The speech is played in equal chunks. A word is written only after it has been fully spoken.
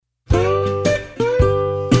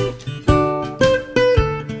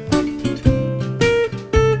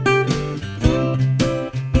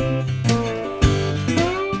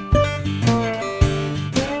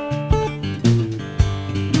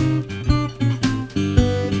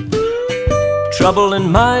trouble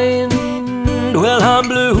in mind, well, I'm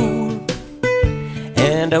blue,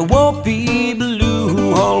 and I won't be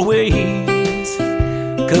blue always,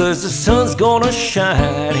 'cause the sun's gonna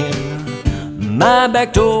shine in my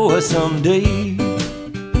back door someday.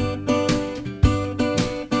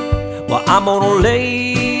 Well, I'm gonna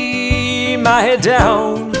lay my head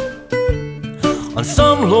down on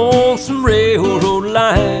some lonesome railroad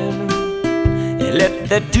line and let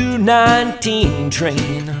that 219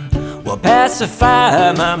 train will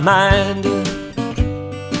pacify my mind.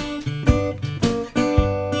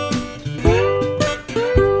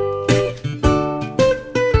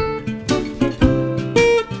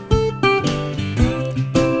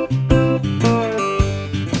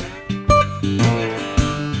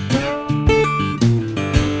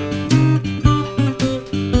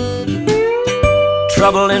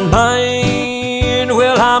 Trouble in mind,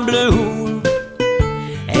 well, I'm blue,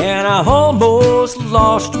 and I've almost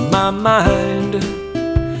lost my mind.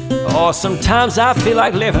 Oh, sometimes I feel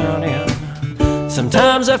like living, and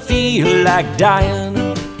sometimes I feel like dying.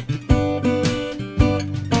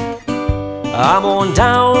 I'm going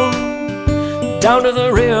down to the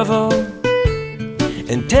river,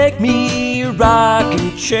 and take me a rocking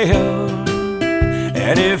chair.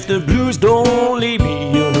 And if the blues don't leave me,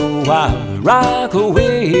 you know I'll rock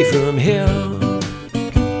away from here.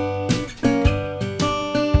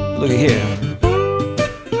 Look at here.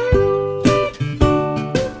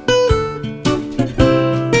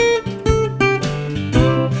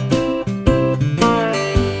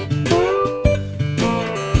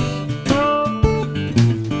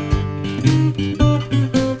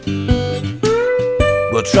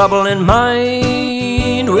 Well, trouble in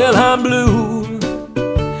mind, well, I'm blue,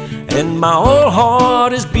 and my old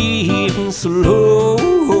heart is beating slow.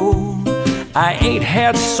 I ain't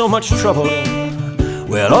had so much trouble in,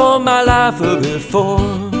 well, all my life before.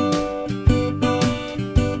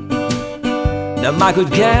 Now my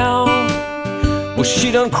good gal, well,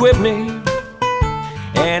 she done quit me,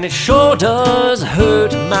 and it sure does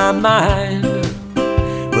hurt my mind.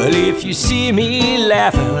 Well, if you see me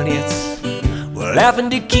laughing, it's, well, laughing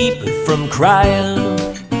to keep from crying.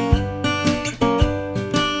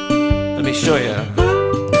 Let me show you.